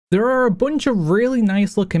There are a bunch of really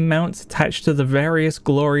nice looking mounts attached to the various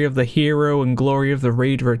Glory of the Hero and Glory of the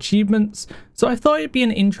Raider achievements, so I thought it'd be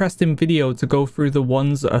an interesting video to go through the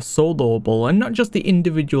ones that are soloable, and not just the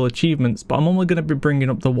individual achievements, but I'm only going to be bringing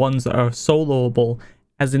up the ones that are soloable,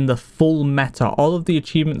 as in the full meta. All of the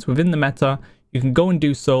achievements within the meta, you can go and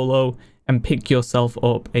do solo and pick yourself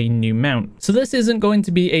up a new mount. So this isn't going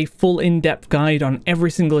to be a full in-depth guide on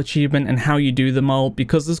every single achievement and how you do them all,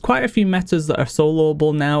 because there's quite a few metas that are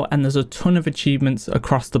soloable now and there's a ton of achievements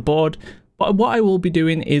across the board. But what I will be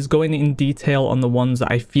doing is going in detail on the ones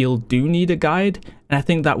that I feel do need a guide, and I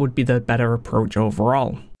think that would be the better approach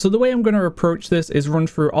overall. So the way I'm going to approach this is run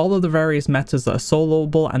through all of the various metas that are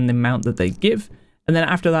soloable and the amount that they give. And then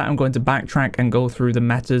after that, I'm going to backtrack and go through the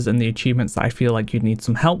metas and the achievements that I feel like you need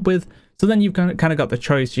some help with. So then you've kind of got the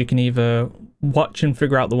choice. You can either watch and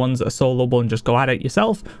figure out the ones that are soloable and just go at it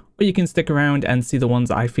yourself, or you can stick around and see the ones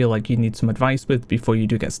that I feel like you need some advice with before you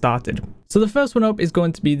do get started. So the first one up is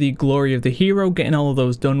going to be the Glory of the Hero. Getting all of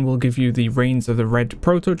those done will give you the Reigns of the Red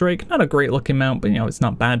Proto Drake. Not a great looking mount, but you know, it's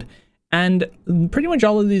not bad. And pretty much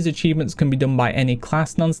all of these achievements can be done by any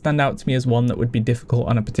class. None stand out to me as one that would be difficult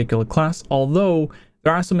on a particular class, although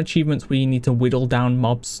there are some achievements where you need to whittle down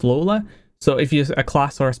mobs slowly. So if you're a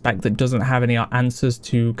class or a spec that doesn't have any answers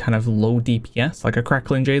to kind of low DPS, like a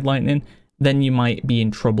Crackling Jade Lightning, then you might be in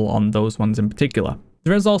trouble on those ones in particular.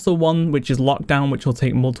 There is also one which is Lockdown, which will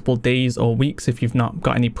take multiple days or weeks if you've not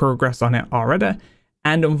got any progress on it already.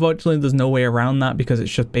 And unfortunately, there's no way around that because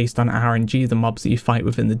it's just based on RNG, the mobs that you fight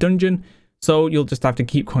within the dungeon. So you'll just have to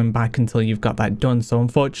keep coming back until you've got that done. So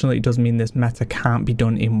unfortunately, it does mean this meta can't be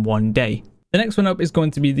done in one day. The next one up is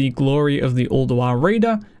going to be the Glory of the Ulduar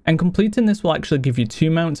Raider, and completing this will actually give you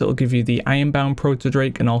two mounts. It'll give you the Ironbound Proto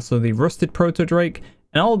Drake and also the Rusted Proto Drake,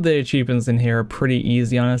 and all of the achievements in here are pretty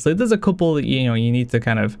easy, honestly. There's a couple that you need to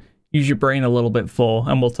kind of use your brain a little bit for,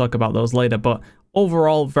 and we'll talk about those later, but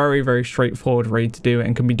overall very straightforward raid to do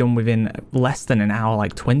and can be done within less than an hour,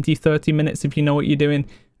 like 20-30 minutes if you know what you're doing,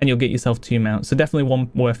 and you'll get yourself two mounts. So definitely one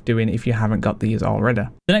worth doing if you haven't got these already.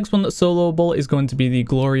 The next one that's soloable is going to be the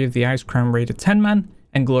Glory of the Icecrown Raider 10-man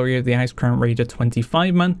and Glory of the Icecrown Raider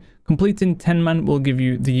 25-man. Completing 10-man will give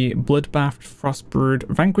you the Bloodbath Frostbrood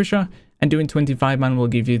Vanquisher, and doing 25-man will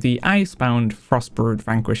give you the Icebound Frostbrood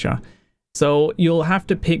Vanquisher. So you'll have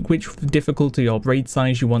to pick which difficulty or raid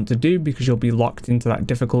size you want to do, because you'll be locked into that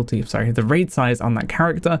difficulty, the raid size on that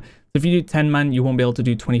character. So if you do 10-man, you won't be able to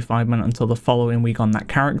do 25-man until the following week on that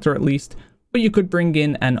character at least. But you could bring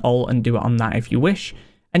in an ult and do it on that if you wish.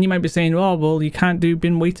 And you might be saying, oh, well, you can't do,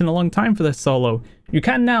 been waiting a long time for this solo. You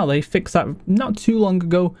can now, they fixed that not too long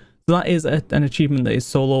ago. So that is an achievement that is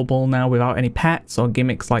soloable now without any pets or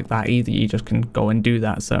gimmicks like that either. You just can go and do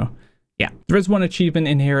that, so yeah. There is one achievement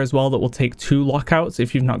in here as well that will take 2 lockouts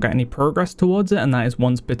if you've not got any progress towards it, and that is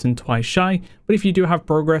Once Bitten, Twice Shy. But if you do have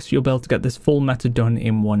progress, you'll be able to get this full meta done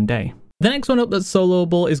in one day. The next one up that's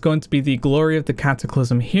soloable is going to be the Glory of the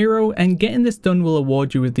Cataclysm Hero, and getting this done will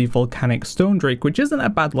award you with the Volcanic Stone Drake, which isn't a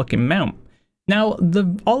bad looking mount. Now,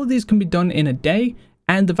 all of these can be done in a day,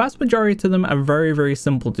 and the vast majority of them are very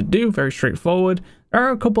simple to do, very straightforward. There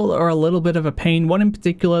are a couple that are a little bit of a pain, one in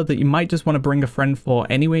particular that you might just want to bring a friend for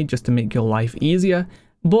anyway, just to make your life easier,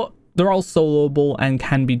 but they're all soloable and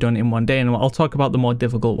can be done in one day, and I'll talk about the more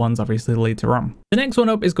difficult ones obviously later on. The next one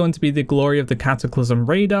up is going to be the Glory of the Cataclysm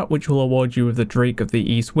Raider, which will award you with the Drake of the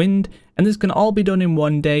East Wind, and this can all be done in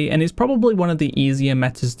one day and is probably one of the easier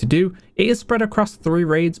metas to do. It is spread across 3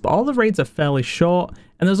 raids, but all the raids are fairly short,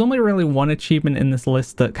 and there's only really one achievement in this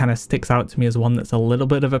list that kind of sticks out to me as one that's a little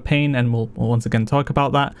bit of a pain, and we'll once again talk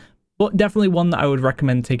about that. But definitely one that I would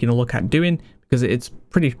recommend taking a look at doing, because it's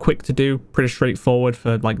pretty quick to do, pretty straightforward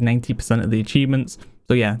for like 90% of the achievements.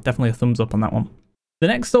 So yeah, definitely a thumbs up on that one. The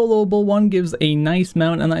next soloable one gives a nice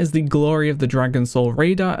mount, and that is the Glory of the Dragonsoul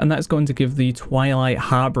Raider, and that's going to give the Twilight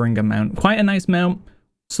Harbinger mount. Quite a nice mount.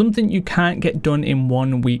 Something you can't get done in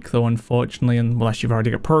 1 week though, unfortunately, unless you've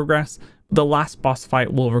already got progress. The last boss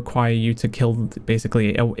fight will require you to kill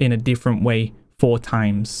basically in a different way 4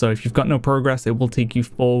 times. So if you've got no progress, it will take you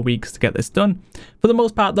 4 weeks to get this done. For the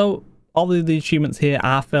most part though, all of the achievements here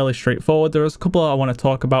are fairly straightforward. There's a couple I want to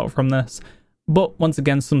talk about from this, but once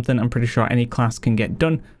again, something I'm pretty sure any class can get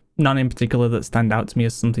done. None in particular that stand out to me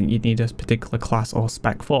as something you'd need a particular class or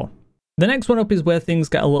spec for. The next one up is where things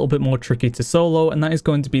get a little bit more tricky to solo, and that is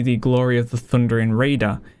going to be the Glory of the Thundering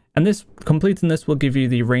Raider. And completing this will give you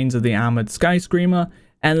the Reigns of the Armored Sky Screamer,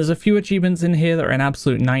 and there's a few achievements in here that are an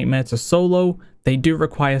absolute nightmare to solo. They do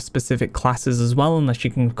require specific classes as well, unless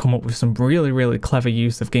you can come up with some really clever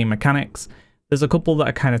use of game mechanics. There's a couple that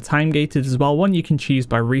are kind of time gated as well. One you can choose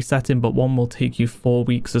by resetting, but one will take you 4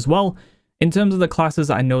 weeks as well. In terms of the classes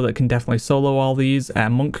I know that can definitely solo all these,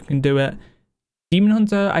 Monk can do it, Demon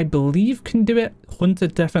Hunter I believe can do it, Hunter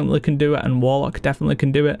definitely can do it, and Warlock definitely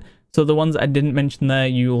can do it. So the ones I didn't mention there,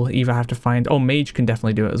 you'll either have to find, oh, Mage can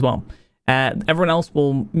definitely do it as well. Everyone else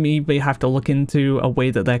will maybe have to look into a way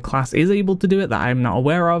that their class is able to do it that I'm not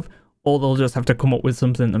aware of, or they'll just have to come up with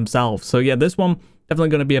something themselves. So yeah, this one definitely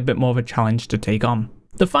going to be a bit more of a challenge to take on.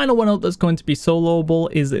 The final one up that's going to be soloable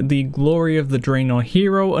is the Glory of the Draenor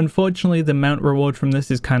hero. Unfortunately, the mount reward from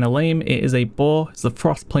this is kind of lame. It is a boar, it's the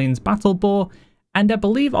Frost Plains battle boar, and I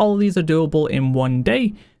believe all of these are doable in one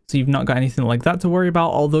day, so you've not got anything like that to worry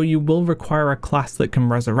about, although you will require a class that can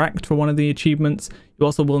resurrect for one of the achievements. You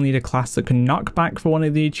also will need a class that can knock back for one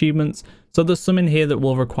of the achievements, so there's some in here that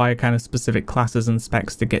will require kind of specific classes and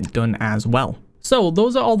specs to get done as well. So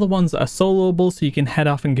those are all the ones that are soloable, so you can head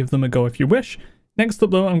off and give them a go if you wish. Next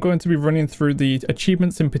up though, I'm going to be running through the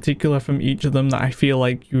achievements in particular from each of them that I feel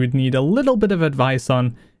like you would need a little bit of advice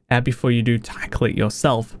on before you do tackle it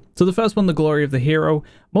yourself. So the first one, the Glory of the Hero.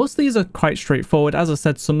 Most of these are quite straightforward. As I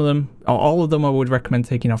said, some of them, or all of them, I would recommend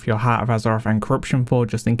taking off your Heart of Azeroth and Corruption for,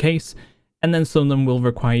 just in case. And then some of them will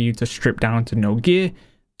require you to strip down to no gear.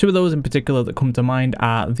 Two of those in particular that come to mind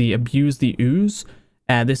are the Abuse the Ooze.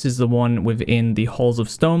 This is the one within the Halls of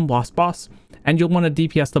Stone, last boss. And you'll want to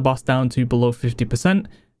DPS the boss down to below 50%,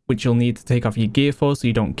 which you'll need to take off your gear for so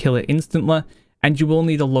you don't kill it instantly. And you will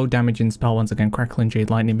need a low damaging spell, once again, Crackling Jade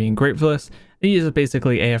Lightning being great for this. These are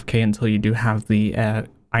basically AFK until you do have the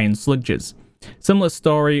Iron Sludges. Similar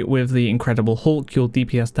story with the Incredible Hulk, you'll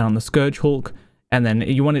DPS down the Scourge Hulk, and then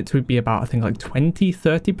you want it to be about, I think, like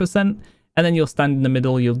 20-30%, and then you'll stand in the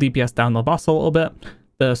middle, you'll DPS down the boss a little bit,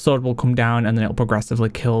 the sword will come down, and then it'll progressively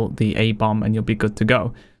kill the A-bomb, and you'll be good to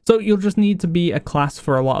go. So you'll just need to be a class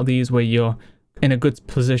for a lot of these where you're in a good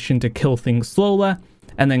position to kill things slowly,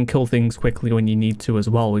 and then kill things quickly when you need to as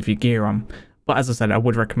well with your gear on. But as I said, I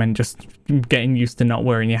would recommend just getting used to not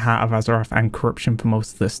wearing your Heart of Azeroth and Corruption for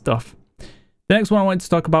most of this stuff. The next one I wanted to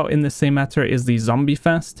talk about in the same matter is the Zombie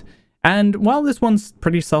Fest. And while this one's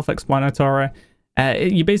pretty self-explanatory,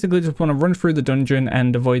 you basically just want to run through the dungeon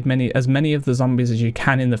and avoid as many of the zombies as you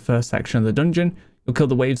can in the first section of the dungeon. You'll kill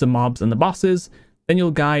the waves of mobs and the bosses. Then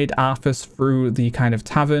you'll guide Arthas through the kind of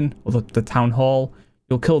tavern, or the town hall.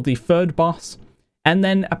 You'll kill the third boss. And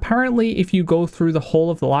then apparently if you go through the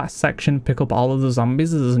whole of the last section, pick up all of the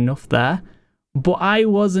zombies, there's enough there. But I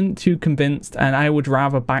wasn't too convinced, and I would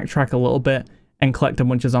rather backtrack a little bit and collect a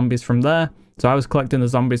bunch of zombies from there. So I was collecting the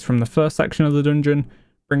zombies from the first section of the dungeon,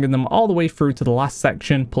 bringing them all the way through to the last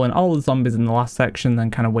section, pulling all the zombies in the last section,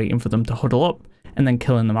 then kind of waiting for them to huddle up, and then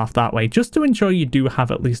killing them off that way, just to ensure you do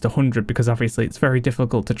have at least 100, because obviously it's very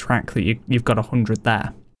difficult to track that you've got 100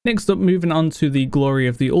 there. Next up, moving on to the Glory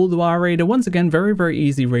of the Ulduar raider. Once again, very, very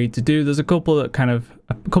easy raid to do. There's a couple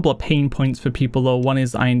of pain points for people though. One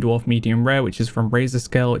is Iron Dwarf Medium Rare, which is from Razor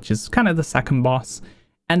Scale, which is kind of the second boss.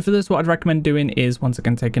 And for this, what I'd recommend doing is, once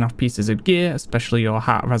again, taking off pieces of gear, especially your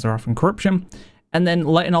Heart of Azeroth and Corruption, and then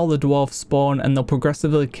letting all the dwarves spawn, and they'll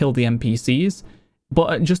progressively kill the NPCs.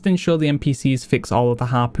 But just ensure the NPCs fix all of the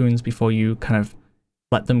harpoons before you kind of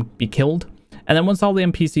let them be killed. And then once all the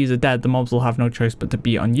NPCs are dead, the mobs will have no choice but to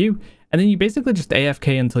beat on you. And then you basically just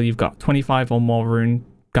AFK until you've got 25 or more Rune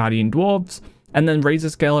Guardian Dwarves. And then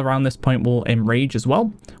Razor Scale around this point will enrage as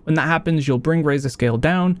well. When that happens, you'll bring Razor Scale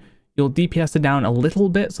down. You'll DPS it down a little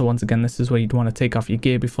bit. So once again, this is where you'd want to take off your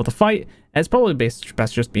gear before the fight. It's probably best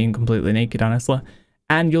just being completely naked, honestly.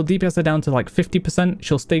 And you'll DPS her down to like 50%,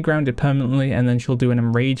 she'll stay grounded permanently, and then she'll do an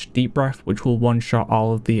Enraged Deep Breath, which will one-shot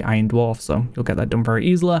all of the Iron Dwarf, so you'll get that done very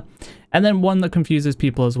easily. And then one that confuses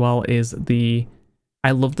people as well is the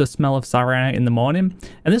I love the smell of Saronite in the morning.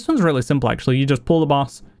 And this one's really simple actually, you just pull the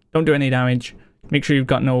boss, don't do any damage, make sure you've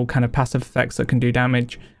got no kind of passive effects that can do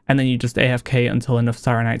damage, and then you just AFK until enough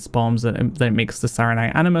Saronite spawns that it makes the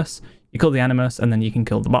Saronite Animus. You kill the Animus, and then you can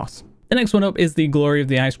kill the boss. The next one up is the Glory of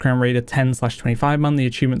the Icecrown Raider 10/25 man. The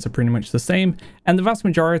achievements are pretty much the same, and the vast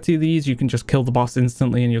majority of these you can just kill the boss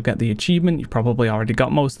instantly and you'll get the achievement. You've probably already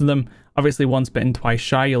got most of them. Obviously, once bitten, twice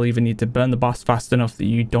shy. You'll either need to burn the boss fast enough that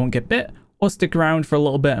you don't get bit, or stick around for a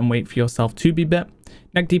little bit and wait for yourself to be bit.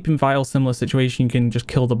 Neck Deep in Vial, similar situation. You can just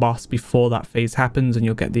kill the boss before that phase happens and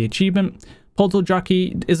you'll get the achievement. Portal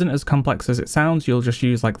Jockey isn't as complex as it sounds. You'll just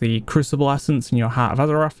use like the Crucible Essence in your Heart of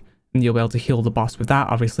Azeroth, and you'll be able to heal the boss with that.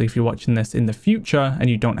 Obviously, if you're watching this in the future and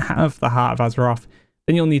you don't have the Heart of Azeroth,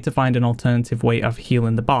 then you'll need to find an alternative way of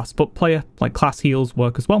healing the boss. But player, like class heals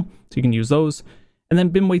work as well, so you can use those. And then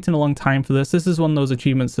been waiting a long time for this. This is one of those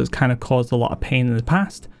achievements that's kind of caused a lot of pain in the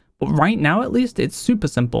past. But right now, at least, it's super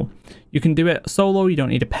simple. You can do it solo. You don't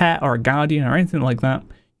need a pet or a guardian or anything like that.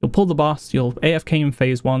 You'll pull the boss, you'll AFK in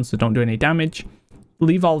phase 1, so don't do any damage.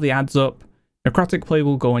 Leave all the ads up. Necrotic play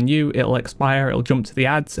will go on you, it'll expire, it'll jump to the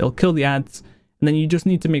ads, it'll kill the ads, and then you just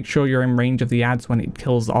need to make sure you're in range of the ads when it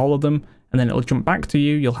kills all of them, and then it'll jump back to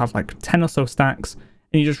you. You'll have like 10 or so stacks,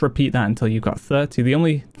 and you just repeat that until you've got 30. The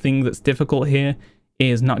only thing that's difficult here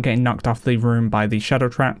is not getting knocked off the room by the shadow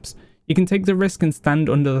traps. You can take the risk and stand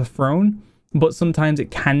under the throne, but sometimes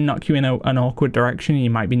it can knock you in an awkward direction and you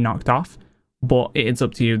might be knocked off, but it's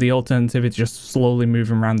up to you. The alternative is just slowly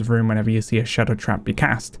moving around the room whenever you see a shadow trap be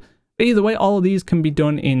cast. But either way, all of these can be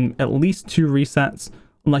done in at least 2 resets.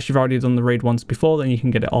 Unless you've already done the raid once before, then you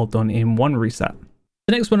can get it all done in 1 reset.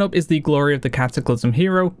 The next one up is the Glory of the Cataclysm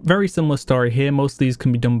hero. Very similar story here. Most of these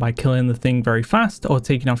can be done by killing the thing very fast or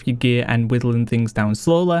taking off your gear and whittling things down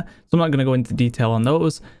slowly, so I'm not going to go into detail on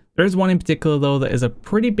those. There is one in particular though that is a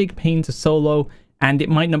pretty big pain to solo, and it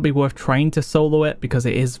might not be worth trying to solo it because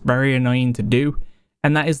it is very annoying to do,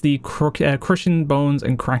 and that is the crushing bones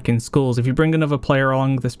and cracking skulls. If you bring another player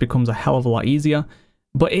along, this becomes a hell of a lot easier,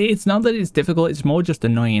 but it's not that it's difficult, it's more just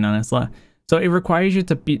annoying, honestly. So it requires you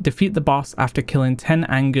to defeat the boss after killing 10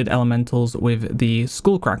 angered elementals with the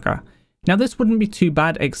Skullcracker. Now this wouldn't be too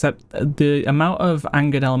bad, except the amount of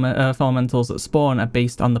angered earth elementals that spawn are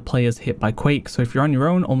based on the players hit by Quake. So if you're on your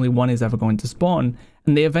own, only one is ever going to spawn,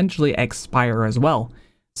 and they eventually expire as well.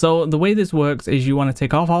 So the way this works is you want to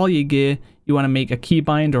take off all your gear, you want to make a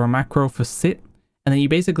keybind or a macro for sit, and then you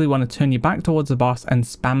basically want to turn your back towards the boss and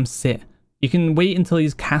spam sit. You can wait until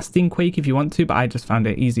he's casting Quake if you want to, but I just found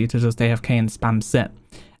it easier to just AFK and spam sit.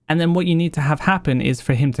 And then what you need to have happen is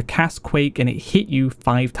for him to cast Quake and it hit you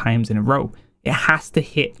 5 times in a row. It has to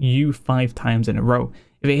hit you 5 times in a row.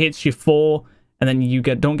 If it hits you 4 and then you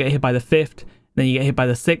don't get hit by the 5th, then you get hit by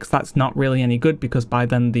the 6th, that's not really any good because by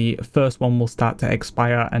then the first one will start to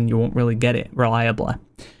expire and you won't really get it reliably.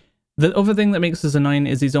 The other thing that makes this annoying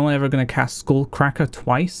is he's only ever going to cast Skullcracker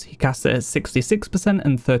twice. He casts it at 66%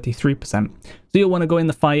 and 33%. So you'll want to go in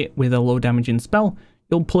the fight with a low damaging spell.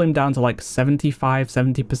 You'll pull him down to like 75,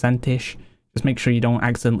 70%-ish. Just make sure you don't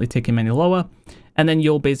accidentally take him any lower. And then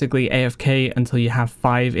you'll basically AFK until you have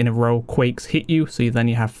 5 in a row Quakes hit you. So then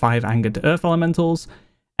you have 5 angered earth elementals.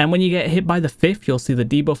 And when you get hit by the 5th, you'll see the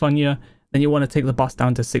debuff on you. Then you want to take the boss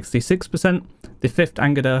down to 66%. The 5th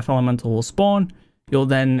angered earth elemental will spawn. You'll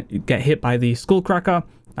then get hit by the Skullcracker.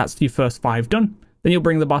 That's your first 5 done. Then you'll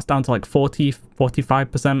bring the boss down to like 40,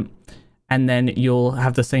 45%. And then you'll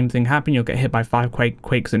have the same thing happen. You'll get hit by 5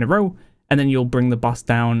 Quakes in a row. And then you'll bring the boss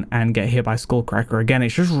down and get hit by Skullcracker again.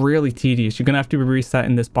 It's just really tedious. You're going to have to be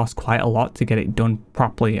resetting this boss quite a lot to get it done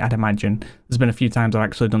properly, I'd imagine. There's been a few times I've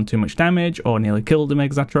actually done too much damage or nearly killed him,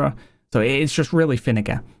 etc. So it's just really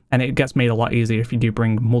finicky. And it gets made a lot easier if you do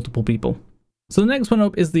bring multiple people. So the next one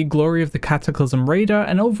up is the Glory of the Cataclysm Raider,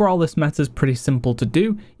 and overall this meta is pretty simple to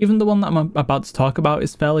do. Even the one that I'm about to talk about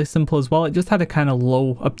is fairly simple as well. It just had a kind of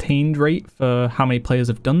low obtained rate for how many players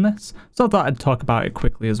have done this, so I thought I'd talk about it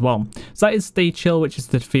quickly as well. So that is Stay Chill, which is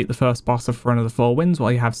to defeat the first boss of Throne of the Four Winds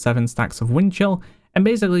while you have 7 stacks of Wind Chill. And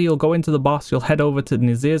basically you'll go into the boss, you'll head over to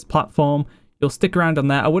Nazir's platform, you'll stick around on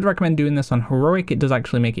there. I would recommend doing this on Heroic, it does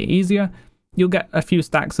actually make it easier. You'll get a few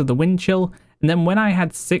stacks of the Wind Chill. And then when I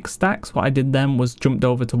had 6 stacks, what I did then was jumped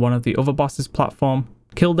over to one of the other bosses' platform,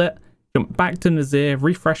 killed it, jumped back to Nazir,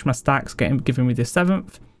 refresh my stacks, giving me the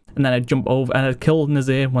 7th, and then I'd jump over and I'd kill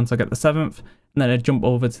Nazir once I get the 7th, and then I'd jump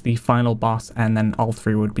over to the final boss, and then all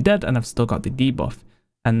 3 would be dead, and I've still got the debuff.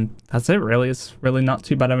 And that's it really. It's really not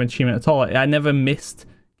too bad of an achievement at all. I never missed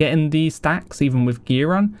getting the stacks, even with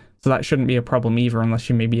gear on, so that shouldn't be a problem either unless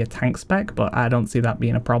you may be a tank spec, but I don't see that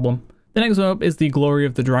being a problem. The next one up is the Glory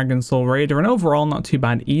of the Dragonsoul Raider, and overall not too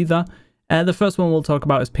bad either. The first one we'll talk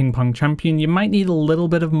about is Ping Pong Champion. You might need a little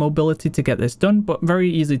bit of mobility to get this done, but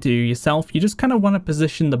very easy to do yourself. You just kind of want to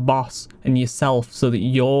position the boss and yourself so that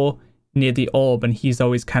you're near the orb and he's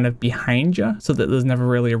always kind of behind you, so that there's never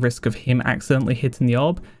really a risk of him accidentally hitting the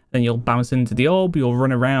orb. Then you'll bounce into the orb, you'll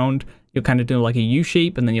run around, you'll kind of do like a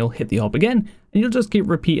U-shape, and then you'll hit the orb again, and you'll just keep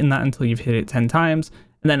repeating that until you've hit it 10 times.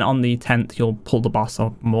 And then on the 10th, you'll pull the boss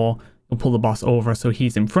up more. You'll pull the boss over so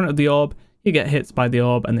he's in front of the orb, you get hit by the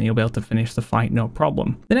orb, and then you'll be able to finish the fight no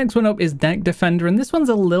problem. The next one up is Deck Defender, and this one's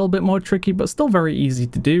a little bit more tricky but still very easy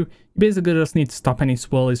to do. You basically just need to stop any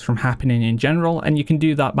swirlies from happening in general, and you can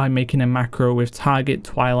do that by making a macro with target,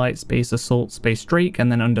 twilight, space assault, space drake,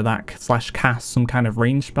 and then under that /cast some kind of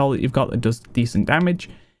range spell that you've got that does decent damage.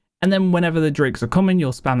 And then whenever the drakes are coming,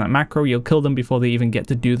 you'll spam that macro, you'll kill them before they even get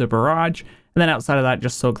to do the barrage, and then outside of that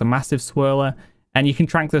just soak the massive swirler. And you can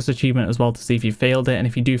track this achievement as well to see if you failed it, and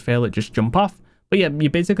if you do fail it, just jump off. But yeah, you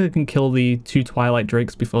basically can kill the 2 Twilight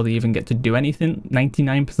Drakes before they even get to do anything,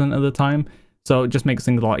 99% of the time. So it just makes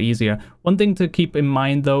things a lot easier. One thing to keep in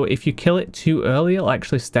mind though, if you kill it too early, it'll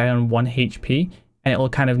actually stay on 1 HP and it'll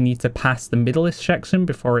kind of need to pass the middle section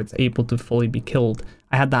before it's able to fully be killed.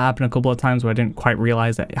 I had that happen a couple of times where I didn't quite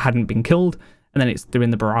realize that it hadn't been killed, and then it's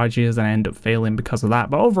doing the barrages and I end up failing because of that.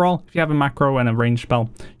 But overall, if you have a macro and a range spell,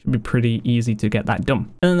 it should be pretty easy to get that done.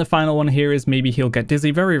 And then the final one here is maybe he'll get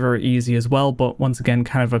dizzy. Very, very easy as well, but once again,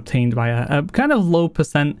 kind of obtained by a kind of low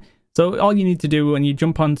percent. So all you need to do when you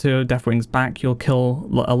jump onto Deathwing's back, you'll kill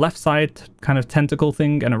a left side kind of tentacle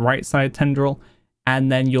thing and a right side tendril.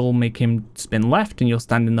 And then you'll make him spin left and you'll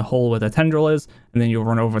stand in the hole where the tendril is, and then you'll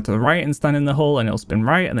run over to the right and stand in the hole and it'll spin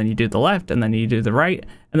right, and then you do the left and then you do the right,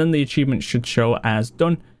 and then the achievement should show as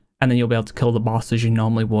done, and then you'll be able to kill the boss as you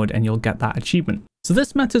normally would and you'll get that achievement. So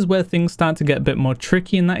this meta is where things start to get a bit more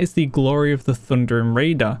tricky, and that is the Glory of the Thundering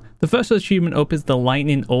Raider. The first achievement up is the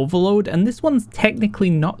Lightning Overload, and this one's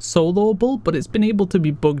technically not soloable, but it's been able to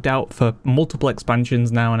be bugged out for multiple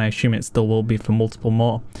expansions now, and I assume it still will be for multiple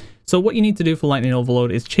more. So what you need to do for Lightning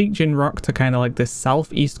Overload is take Jin Rock to kind of like this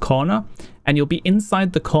southeast corner, and you'll be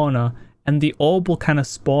inside the corner and the orb will kind of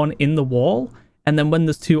spawn in the wall, and then when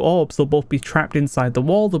there's two orbs, they'll both be trapped inside the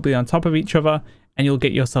wall, they'll be on top of each other, and you'll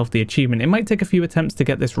get yourself the achievement. It might take a few attempts to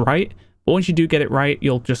get this right, but once you do get it right,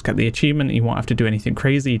 you'll just get the achievement. You won't have to do anything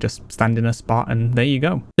crazy, you just stand in a spot and there you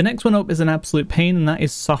go. The next one up is an absolute pain, and that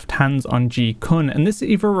is Soft Hands on Ji Kun, and this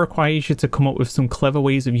either requires you to come up with some clever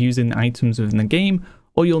ways of using items within the game,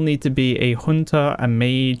 or you'll need to be a hunter, a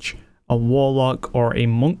mage, a warlock, or a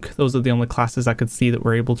monk. Those are the only classes I could see that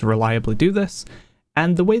were able to reliably do this.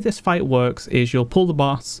 And the way this fight works is you'll pull the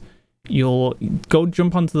boss, you'll go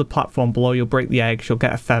jump onto the platform below, you'll break the eggs, you'll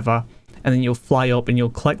get a feather, and then you'll fly up and you'll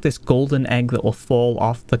collect this golden egg that will fall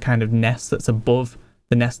off the kind of nest that's above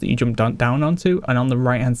the nest that you jumped down onto, and on the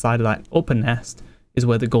right hand side of that upper nest is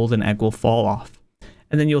where the golden egg will fall off.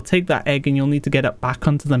 And then you'll take that egg and you'll need to get it back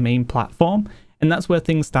onto the main platform. And that's where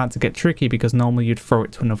things start to get tricky, because normally you'd throw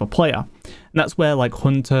it to another player. And that's where like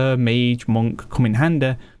hunter, mage, monk come in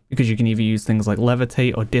handy, because you can either use things like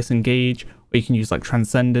levitate or disengage, or you can use like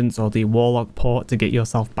transcendence or the warlock port to get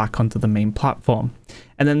yourself back onto the main platform.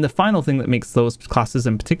 And then the final thing that makes those classes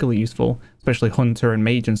in particular useful, especially hunter and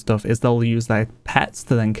mage and stuff, is they'll use their pets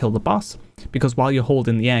to then kill the boss, because while you're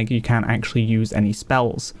holding the egg, you can't actually use any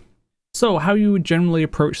spells. So how you would generally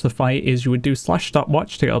approach the fight is you would do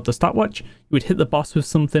 /stopwatch to get up the stopwatch, you would hit the boss with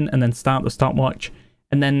something and then start the stopwatch,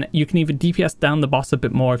 and then you can either DPS down the boss a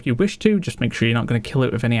bit more if you wish to, just make sure you're not going to kill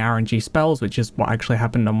it with any RNG spells, which is what actually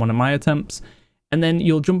happened on one of my attempts. And then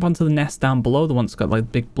you'll jump onto the nest down below, the one that's got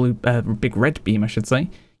like big red beam I should say.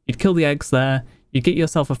 You'd kill the eggs there, you'd get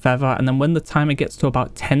yourself a feather, and then when the timer gets to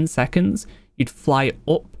about 10 seconds, you'd fly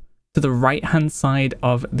up to the right hand side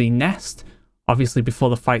of the nest. Obviously, before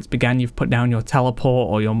the fights began, you've put down your teleport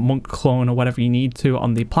or your monk clone or whatever you need to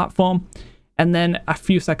on the platform. And then a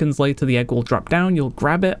few seconds later, the egg will drop down, you'll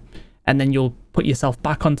grab it, and then you'll put yourself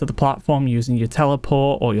back onto the platform using your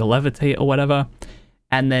teleport or your levitate or whatever.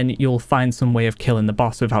 And then you'll find some way of killing the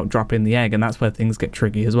boss without dropping the egg. And that's where things get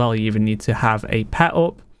tricky as well. You either need to have a pet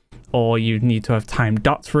up, or you need to have timed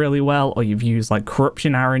dots really well, or you've used like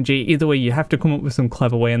corruption RNG. Either way, you have to come up with some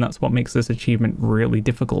clever way, and that's what makes this achievement really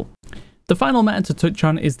difficult. The final meta to touch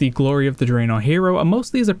on is the Glory of the Draenor hero, and most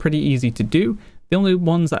of these are pretty easy to do. The only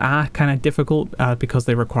ones that are kind of difficult because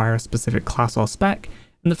they require a specific class or spec.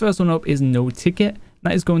 And the first one up is No Ticket.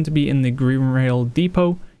 That is going to be in the Green Rail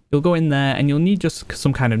Depot. You'll go in there and you'll need just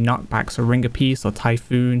some kind of knockback, so Ring a Piece or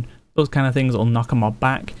Typhoon, those kind of things will knock a mob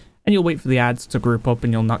back. And you'll wait for the ads to group up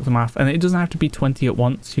and you'll knock them off. And it doesn't have to be 20 at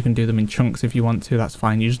once, you can do them in chunks if you want to, that's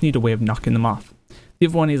fine. You just need a way of knocking them off. The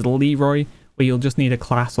other one is Leroy, where you'll just need a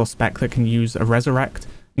class or spec that can use a resurrect,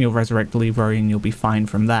 and you'll resurrect Leroy and you'll be fine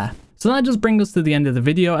from there. So that just brings us to the end of the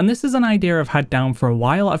video, and this is an idea I've had down for a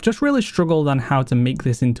while. I've just really struggled on how to make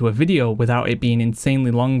this into a video without it being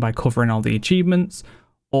insanely long by covering all the achievements,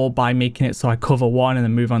 or by making it so I cover one and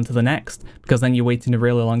then move on to the next, because then you're waiting a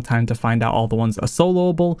really long time to find out all the ones that are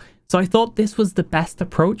soloable. So I thought this was the best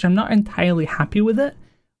approach. I'm not entirely happy with it,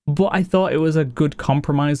 but I thought it was a good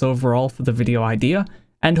compromise overall for the video idea.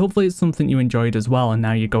 And hopefully it's something you enjoyed as well, and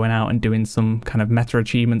now you're going out and doing some kind of meta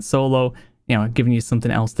achievement solo, you know, giving you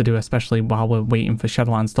something else to do, especially while we're waiting for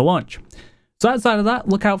Shadowlands to launch. So outside of that,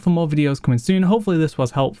 look out for more videos coming soon. Hopefully this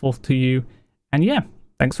was helpful to you. And yeah,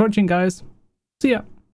 thanks for watching guys. See ya.